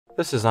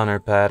This is on our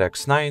Pad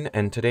X9,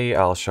 and today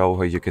I'll show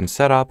how you can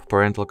set up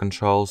parental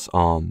controls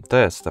on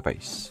this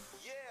device.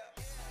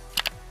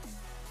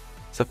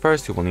 So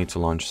first you will need to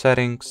launch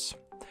Settings.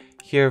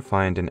 Here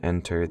find and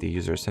enter the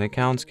Users and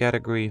Accounts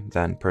category,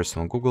 then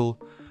Personal Google,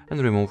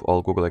 and remove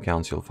all Google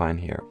accounts you'll find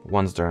here.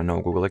 Once there are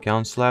no Google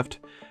accounts left,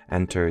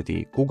 enter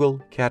the Google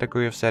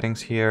category of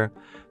settings here,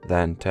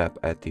 then tap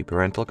at the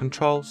Parental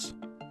Controls,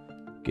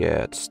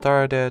 Get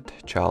Started,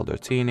 Child or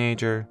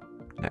Teenager,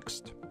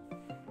 Next.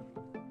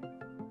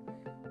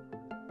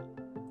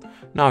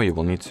 Now you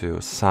will need to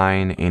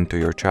sign into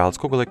your child's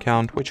Google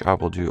account, which I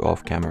will do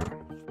off camera.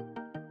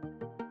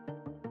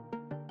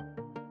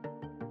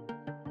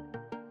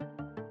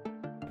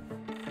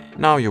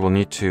 Now you will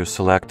need to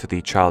select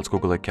the child's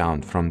Google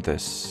account from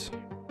this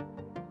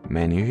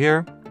menu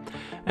here.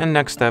 And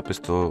next step is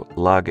to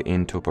log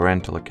into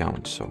parental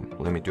account. So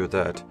let me do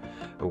that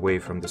away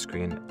from the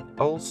screen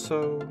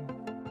also.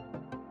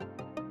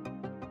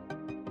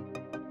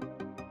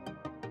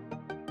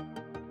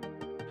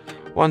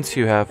 Once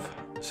you have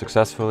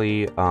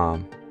successfully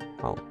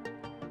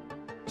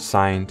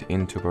signed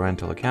into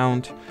parental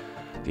account,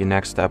 the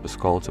next step is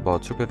called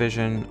About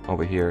Supervision.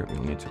 Over here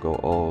you'll need to go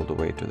all the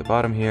way to the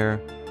bottom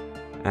here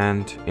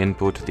and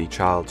input the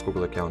child's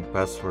Google account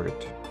password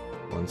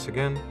once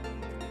again.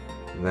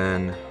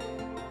 Then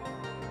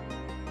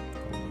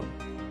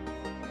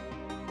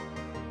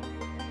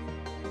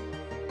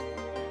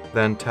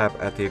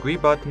tap at the Agree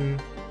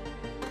button.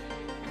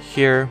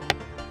 Here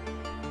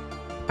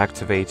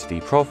activate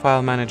the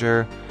Profile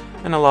Manager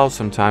and allow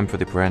some time for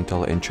the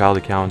parental and child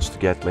accounts to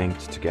get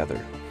linked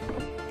together.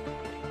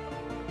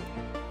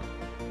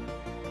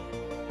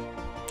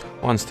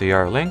 Once they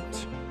are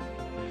linked,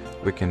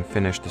 we can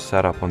finish the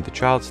setup on the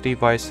child's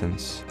device,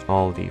 since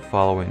all the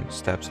following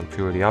steps are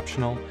purely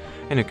optional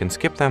and you can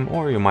skip them,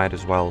 or you might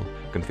as well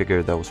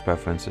configure those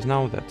preferences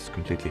now. That's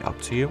completely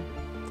up to you.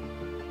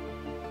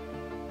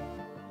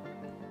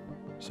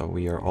 So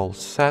we are all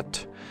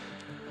set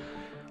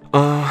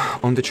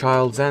on the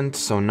child's end.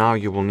 So now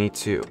you will need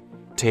to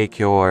take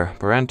your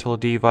parental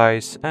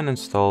device and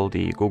install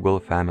the Google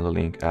Family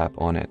Link app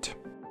on it.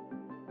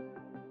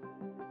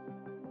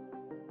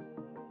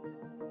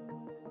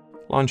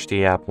 Launch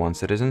the app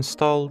once it is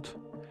installed.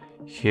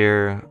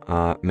 Here,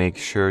 make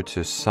sure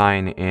to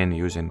sign in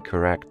using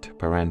correct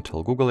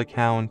parental Google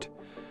account.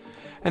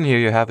 And here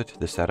you have it,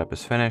 the setup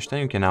is finished,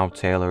 and you can now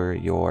tailor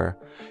your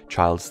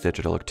child's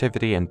digital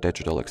activity and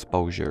digital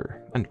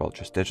exposure, and well,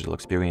 just digital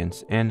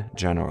experience in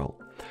general.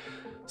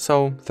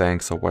 So,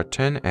 thanks for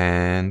watching,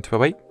 and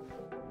bye-bye.